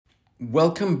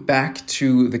Welcome back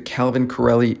to the Calvin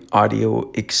Corelli audio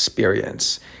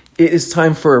experience. It is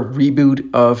time for a reboot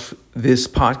of this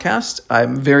podcast.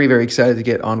 I'm very, very excited to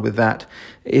get on with that.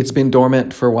 It's been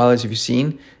dormant for a while, as you've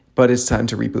seen, but it's time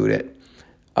to reboot it.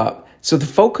 So the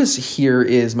focus here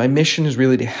is my mission is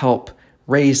really to help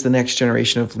raise the next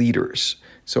generation of leaders.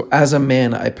 So as a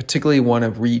man, I particularly want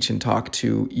to reach and talk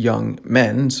to young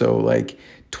men. So like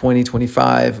 20,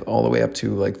 25, all the way up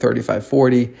to like 35,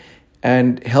 40,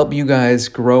 and help you guys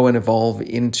grow and evolve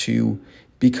into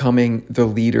becoming the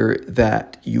leader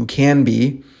that you can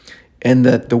be and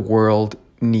that the world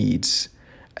needs.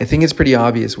 I think it's pretty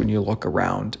obvious when you look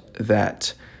around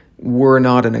that we're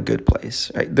not in a good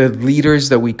place. Right? The leaders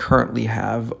that we currently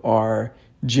have are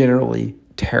generally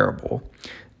terrible.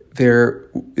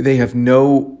 They have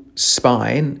no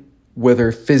spine,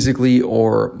 whether physically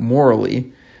or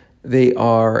morally.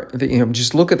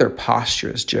 Just look at their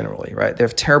postures generally, right? They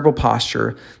have terrible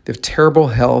posture. They have terrible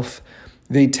health.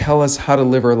 They tell us how to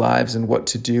live our lives and what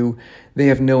to do. They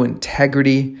have no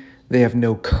integrity. They have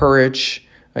no courage,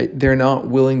 right? They're not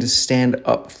willing to stand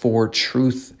up for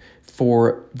truth,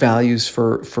 for values,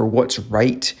 for what's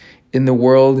right in the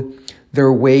world.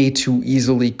 They're way too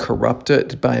easily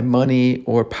corrupted by money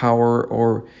or power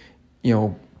or,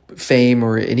 fame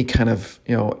or any kind of,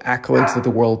 accolades that the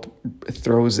world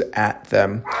throws at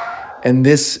them. And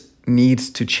this needs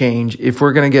to change. If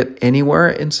we're going to get anywhere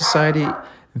in society,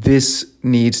 this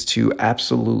needs to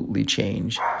absolutely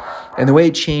change. And the way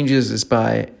it changes is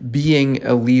by being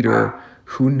a leader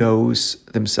who knows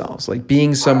themselves, like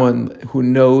being someone who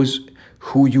knows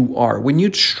who you are. When you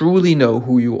truly know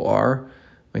who you are,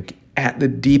 like at the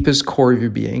deepest core of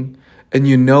your being, and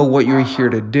you know what you're here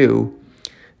to do,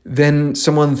 then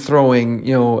someone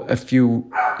throwing, a few,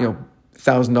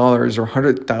 $1,000 or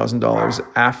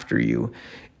 $100,000 after you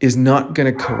is not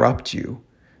going to corrupt you.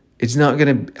 It's not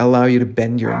going to allow you to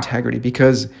bend your integrity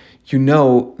because you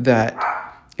know that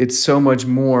it's so much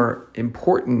more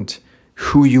important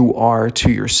who you are to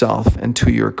yourself and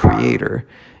to your creator,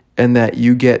 and that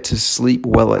you get to sleep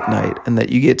well at night, and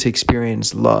that you get to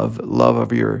experience love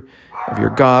of your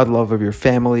God, love of your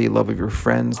family, love of your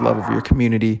friends, love of your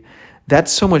community.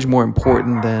 That's so much more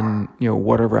important than,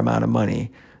 whatever amount of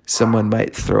money someone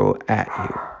might throw at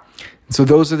you. So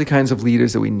those are the kinds of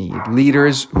leaders that we need.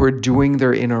 Leaders who are doing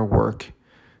their inner work,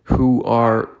 who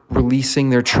are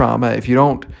releasing their trauma. If you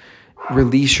don't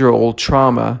release your old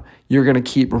trauma, you're going to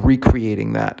keep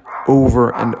recreating that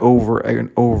over and over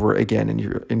and over again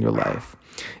in your life.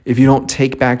 If you don't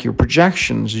take back your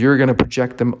projections, you're going to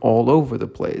project them all over the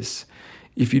place.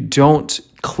 If you don't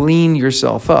clean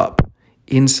yourself up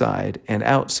inside and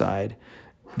outside,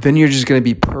 then you're just going to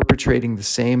be perpetrating the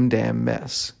same damn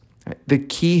mess. The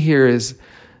key here is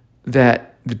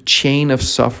that the chain of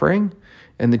suffering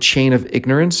and the chain of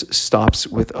ignorance stops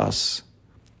with us.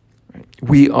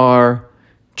 We are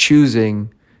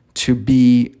choosing to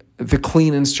be the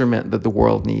clean instrument that the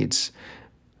world needs,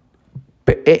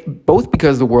 both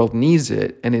because the world needs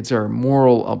it and it's our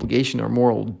moral obligation, our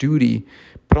moral duty,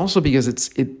 but also because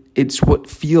it's what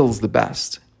feels the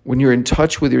best. When you're in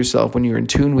touch with yourself, when you're in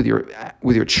tune with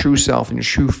your true self and your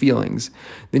true feelings,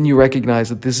 then you recognize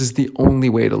that this is the only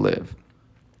way to live.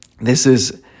 This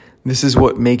is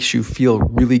what makes you feel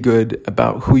really good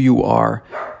about who you are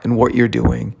and what you're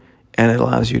doing, and it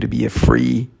allows you to be a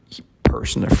free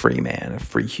person, a free man, a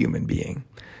free human being.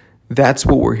 That's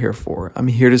what we're here for. I'm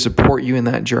here to support you in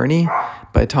that journey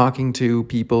by talking to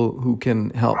people who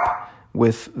can help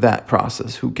with that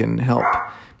process, who can help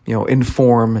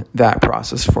inform that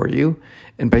process for you,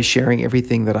 and by sharing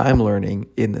everything that I'm learning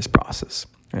in this process.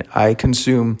 Right? I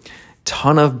consume a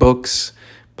ton of books,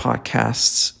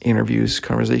 podcasts, interviews,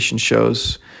 conversation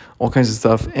shows, all kinds of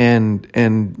stuff,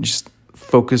 and just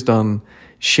focused on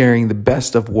sharing the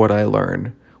best of what I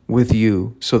learn with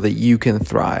you so that you can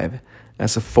thrive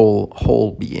as a full,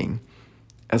 whole being,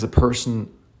 as a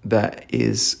person that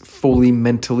is fully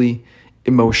mentally,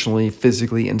 emotionally,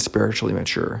 physically, and spiritually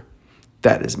mature.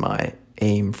 That is my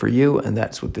aim for you, and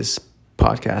that's what this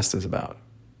podcast is about.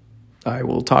 I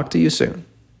will talk to you soon.